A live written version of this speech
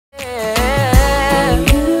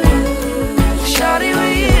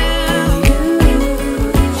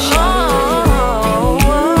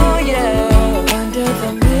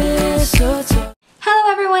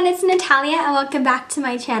welcome back to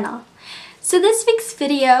my channel. So this week's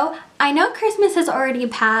video, I know Christmas has already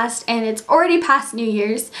passed and it's already past New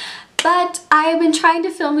Year's, but I've been trying to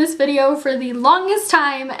film this video for the longest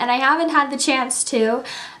time and I haven't had the chance to.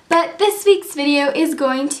 But this week's video is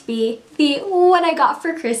going to be the what I got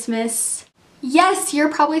for Christmas. Yes, you're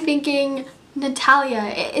probably thinking, Natalia,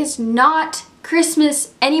 it is not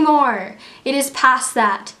Christmas anymore. It is past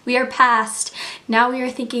that. We are past. Now we are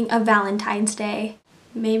thinking of Valentine's Day.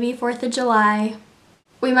 Maybe 4th of July.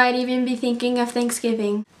 We might even be thinking of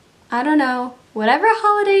Thanksgiving. I don't know. Whatever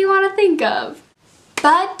holiday you want to think of.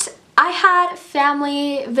 But I had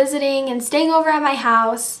family visiting and staying over at my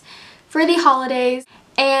house for the holidays,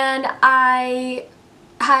 and I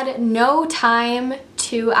had no time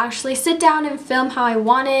to actually sit down and film how I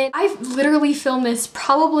wanted. I've literally filmed this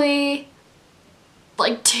probably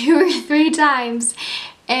like 2 or 3 times,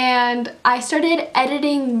 and I started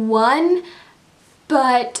editing one,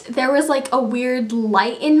 but there was like a weird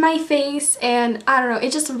light in my face and I don't know,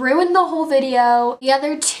 it just ruined the whole video. The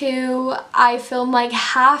other 2, I filmed like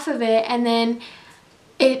half of it and then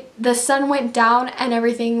the sun went down and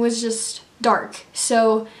everything was just dark.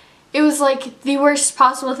 So it was like the worst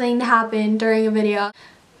possible thing to happen during a video.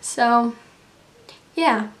 So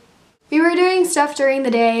yeah. We were doing stuff during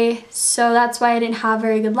the day, so that's why I didn't have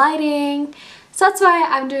very good lighting. So that's why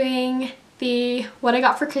I'm doing the what I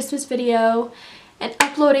got for Christmas video and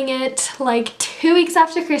uploading it like 2 weeks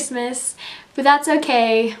after Christmas, but that's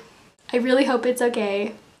okay. I really hope it's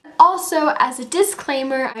okay. Also, as a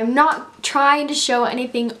disclaimer, I'm not trying to show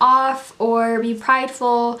anything off or be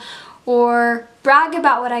prideful or brag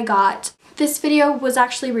about what I got. This video was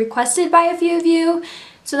actually requested by a few of you,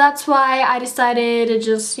 so that's why I decided to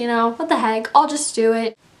just, you know, what the heck, I'll just do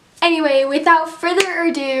it. Anyway, without further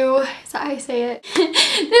ado, is that how I say it?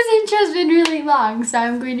 This intro's been really long, so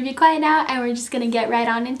I'm going to be quiet now and we're just gonna get right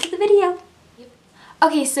on into the video.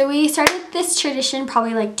 Okay, so we started this tradition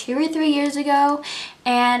probably like 2 or 3 years ago,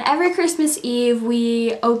 and every Christmas Eve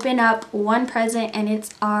we open up one present and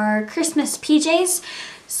it's our Christmas PJs.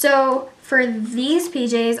 So for these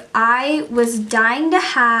PJs, I was dying to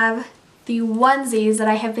have the onesies that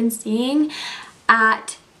I have been seeing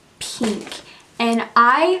at Pink. And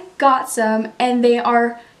I got some and they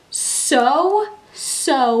are so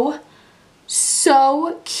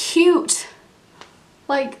cute.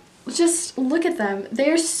 Like, just look at them. It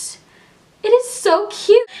is so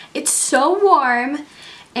cute. It's so warm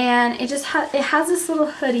and it has this little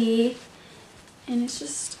hoodie and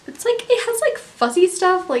it's like, it has like fuzzy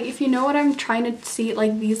stuff. Like, if you know what I'm trying to see,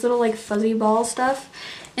 like these little like fuzzy ball stuff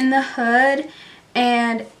in the hood,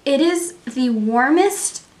 and it is the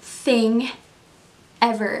warmest thing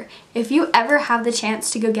ever. If you ever have the chance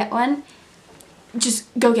to go get one, just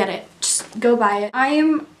go get it. Just go buy it. I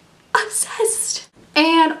am obsessed.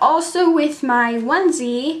 And also with my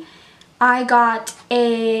onesie, I got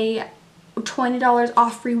a $20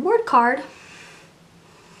 off reward card.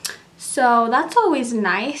 So that's always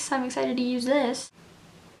nice. I'm excited to use this.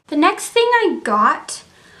 The next thing I got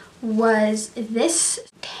was this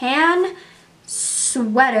tan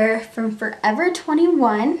sweater from Forever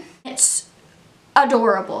 21. It's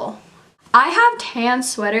adorable. I have tan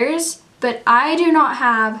sweaters, but I do not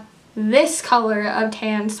have this color of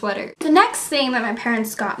tan sweater. The next thing that my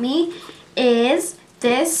parents got me is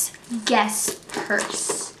this Guess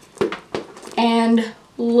purse. And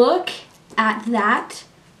look at that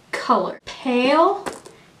color. Pale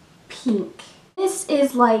pink. This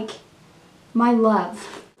is like my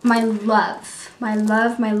love. My love. My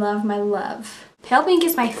love, my love, my love. Pale pink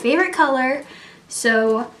is my favorite color,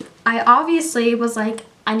 so I obviously was like,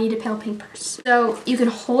 I need a pale pink purse. So you can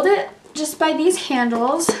hold it just by these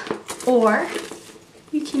handles, or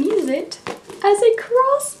you can use it as a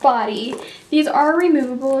crossbody. These are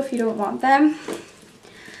removable if you don't want them.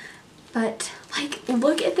 But like,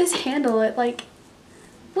 look at this handle. It like,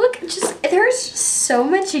 look, just, there's just so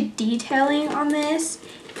much detailing on this.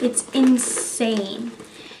 It's insane.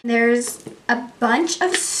 There's a bunch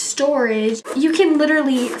of storage. You can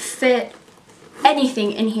literally fit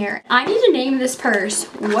anything in here. I need to name this purse.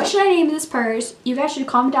 What should I name this purse? You guys should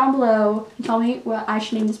comment down below and tell me what I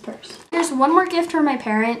should name this purse. There's one more gift from my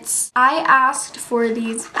parents. I asked for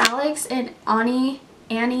these Alex and Annie.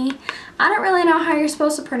 I don't really know how you're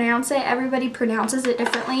supposed to pronounce it. Everybody pronounces it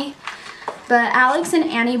differently. But Alex and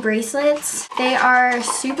Annie bracelets, they are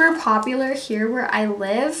super popular here where I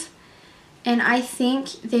live. And I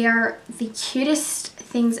think they are the cutest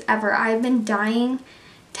things ever. I've been dying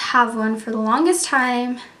to have one for the longest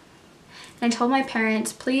time. And I told my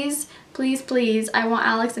parents, please, please, please, I want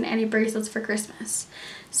Alex and Annie bracelets for Christmas.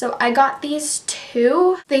 So I got these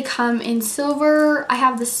two. They come in silver. I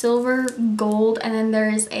have the silver, gold, and then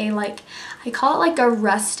there's a like, I call it like a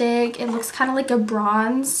rustic. It looks kind of like a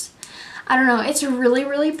bronze. I don't know. It's really,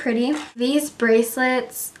 really pretty. These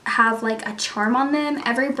bracelets have like a charm on them.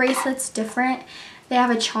 Every bracelet's different. They have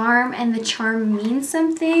a charm and the charm means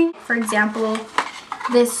something. For example,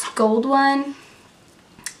 this gold one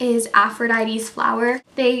is Aphrodite's flower.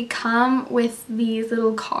 They come with these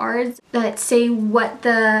little cards that say what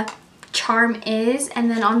the charm is, and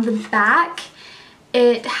then on the back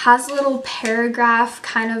it has a little paragraph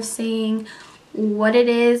kind of saying what it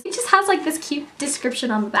is. It just has like this cute description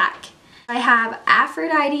on the back. I have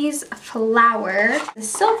Aphrodite's flower. The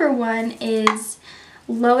silver one is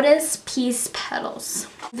Lotus Peace Petals.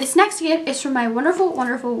 This next gift is from my wonderful,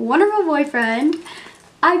 wonderful, wonderful boyfriend.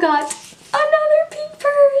 I got another pink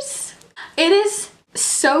purse. It is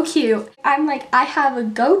so cute. I'm like, I have a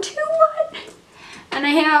go-to one and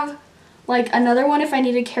I have like another one if I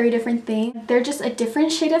need to carry different things. They're just a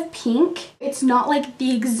different shade of pink. It's not like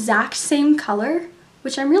the exact same color,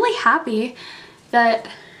 which I'm really happy that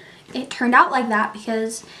it turned out like that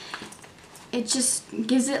because it just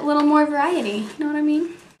gives it a little more variety. You know what I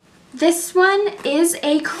mean? This one is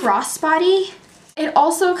a crossbody. It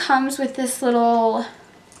also comes with this little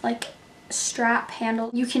like strap handle.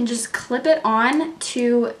 You can just clip it on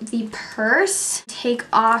to the purse, take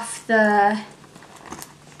off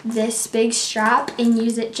this big strap and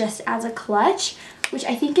use it just as a clutch, which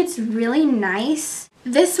I think it's really nice.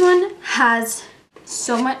 This one has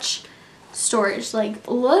so much storage. Like,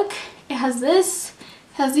 look, it has this,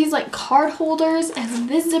 it has these like card holders, it has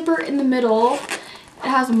this zipper in the middle, it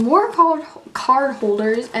has more card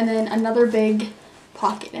holders, and then another big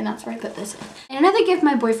pocket, and that's where I put this in. And another gift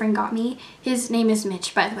my boyfriend got me, his name is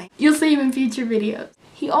Mitch, by the way. You'll see him in future videos.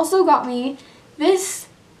 He also got me this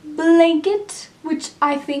blanket, which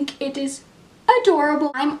I think it is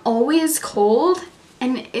adorable. I'm always cold,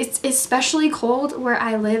 and it's especially cold where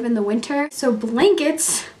I live in the winter, so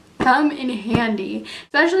blankets come in handy,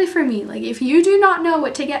 especially for me. Like, if you do not know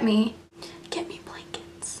what to get me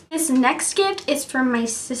blankets. This next gift is from my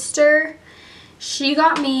sister. She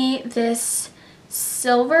got me this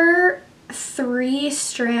silver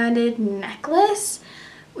 3-stranded necklace,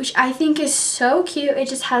 which I think is so cute. It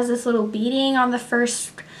just has this little beading on the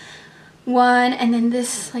first one, and then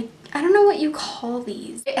this, like, I don't know what you call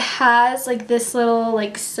these. It has like this little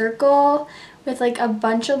like circle with like a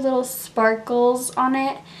bunch of little sparkles on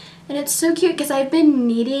it, and it's so cute because I've been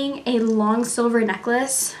needing a long silver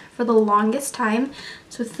necklace for the longest time.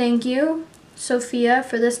 So thank you, Sophia,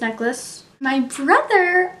 for this necklace. My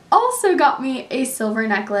brother also got me a silver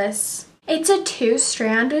necklace. It's a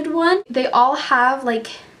 2-stranded one. They all have like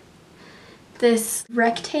this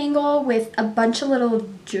rectangle with a bunch of little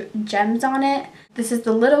gems on it. This is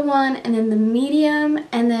the little one, and then the medium,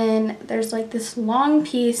 and then there's like this long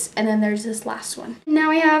piece, and then there's this last one.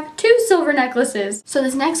 Now I have 2 silver necklaces. So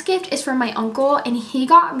this next gift is from my uncle, and he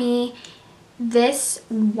got me this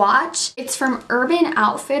watch. It's from Urban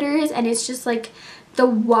Outfitters, and it's just like the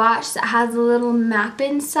watch that has a little map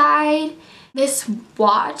inside. This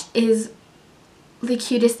watch is the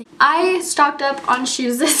cutest thing. I stocked up on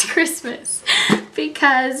shoes this Christmas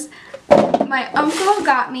because my uncle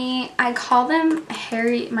got me, I call them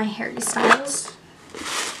my Harry Styles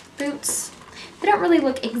boots. They don't really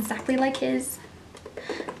look exactly like his,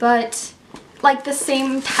 but like the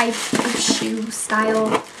same type of shoe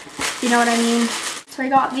style, you know what I mean? So I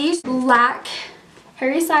got these black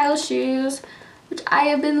Harry Styles shoes, which I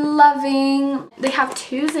have been loving. They have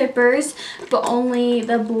 2 zippers, but only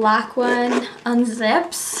the black one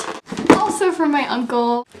unzips. Also from my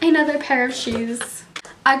uncle, another pair of shoes.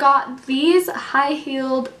 I got these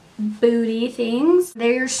high-heeled booty things.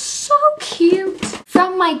 They're so cute.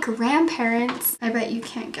 From my grandparents. I bet you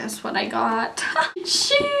can't guess what I got.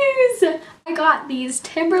 Shoes! I got these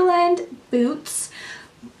Timberland boots,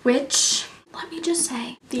 which, let me just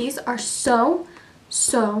say, these are so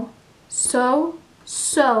cute.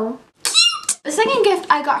 The second gift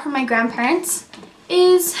I got from my grandparents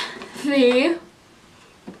is the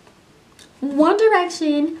One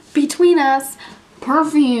Direction Between Us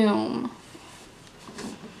perfume.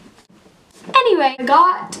 Anyway, I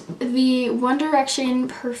got the One Direction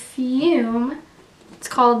perfume. It's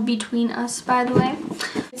called Between Us, by the way.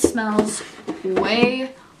 It smells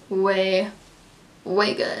way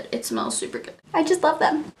good. It smells super good. I just love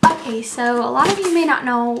them. Okay, so a lot of you may not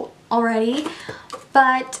know already,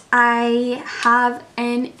 but I have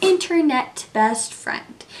an internet best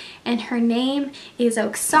friend, and her name is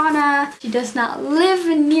Oksana. She does not live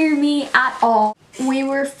near me at all. We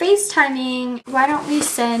were FaceTiming, why don't we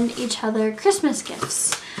send each other Christmas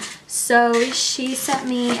gifts? So she sent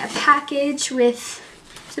me a package with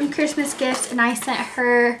some Christmas gifts, and I sent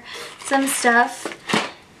her some stuff.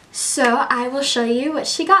 So I will show you what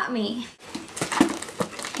she got me.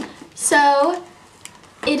 So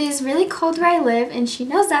it is really cold where I live, and she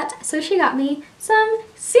knows that, so she got me some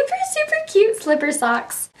super cute slipper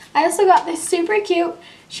socks. I also got this super cute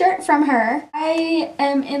shirt from her. I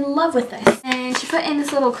am in love with this. And she put in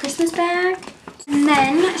this little Christmas bag. And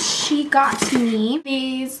then she got me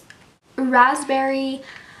these raspberry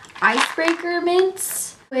icebreaker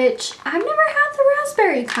mints, which I've never had the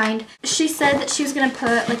raspberry kind. She said that she was gonna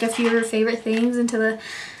put like a few of her favorite things into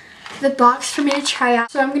the box for me to try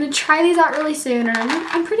out. So I'm gonna try these out really soon, and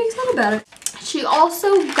I'm pretty excited about it. She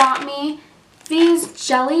also got me these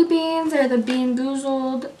jelly beans. They're the Bean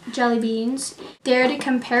Boozled jelly beans. Dare to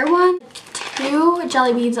compare one. Two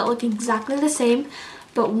jelly beans that look exactly the same,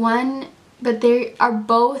 but they are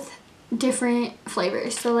both different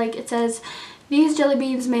flavors. So like it says, these jelly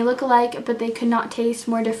beans may look alike, but they could not taste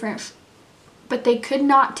more different from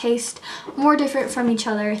each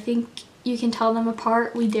other. I think you can tell them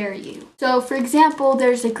apart. We dare you. So for example,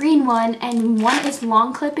 there's a green one, and one is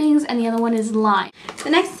long clippings and the other one is lime.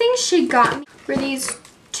 The next thing she got me were these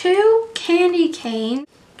two candy canes,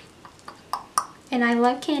 and I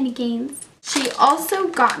love candy canes. She also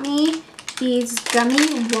got me these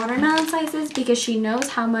gummy watermelon slices because she knows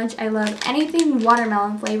how much I love anything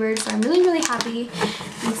watermelon flavored, so I'm really happy.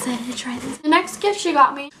 I'm excited to try this. The next gift she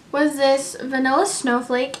got me was this vanilla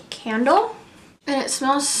snowflake candle, and it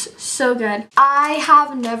smells so good. I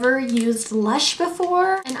have never used Lush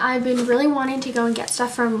before, and I've been really wanting to go and get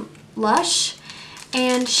stuff from Lush,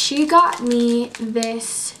 and she got me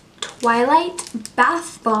this Twilight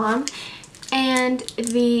bath bomb and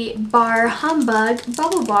the Bar Humbug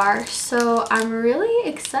bubble bar, so I'm really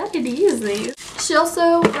excited to use these. She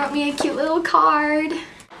also wrote me a cute little card.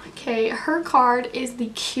 Okay, her card is the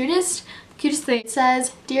cutest thing. It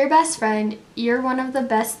says, "Dear best friend, you're one of the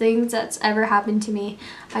best things that's ever happened to me.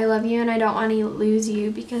 I love you and I don't want to lose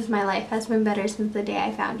you because my life has been better since the day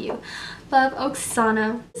I found you. Love,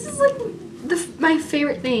 Oksana." This is like my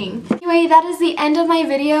favorite thing. Anyway, that is the end of my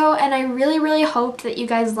video, and I really hope that you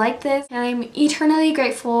guys like this, and I'm eternally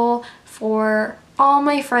grateful for all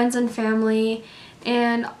my friends and family,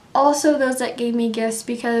 and also those that gave me gifts,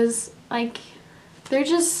 because like they're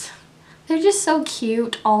just so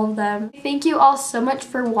cute, all of them. Thank you all so much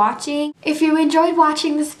for watching. If you enjoyed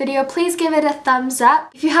watching this video, please give it a thumbs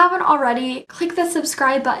up. If you haven't already, click the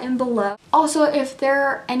subscribe button below. Also, if there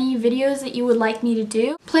are any videos that you would like me to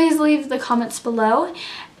do, please leave the comments below,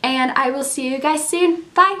 and I will see you guys soon.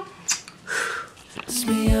 Bye! Kiss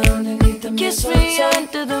me under the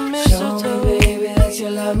mistletoe. Show me, baby, that you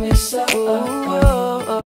love me so.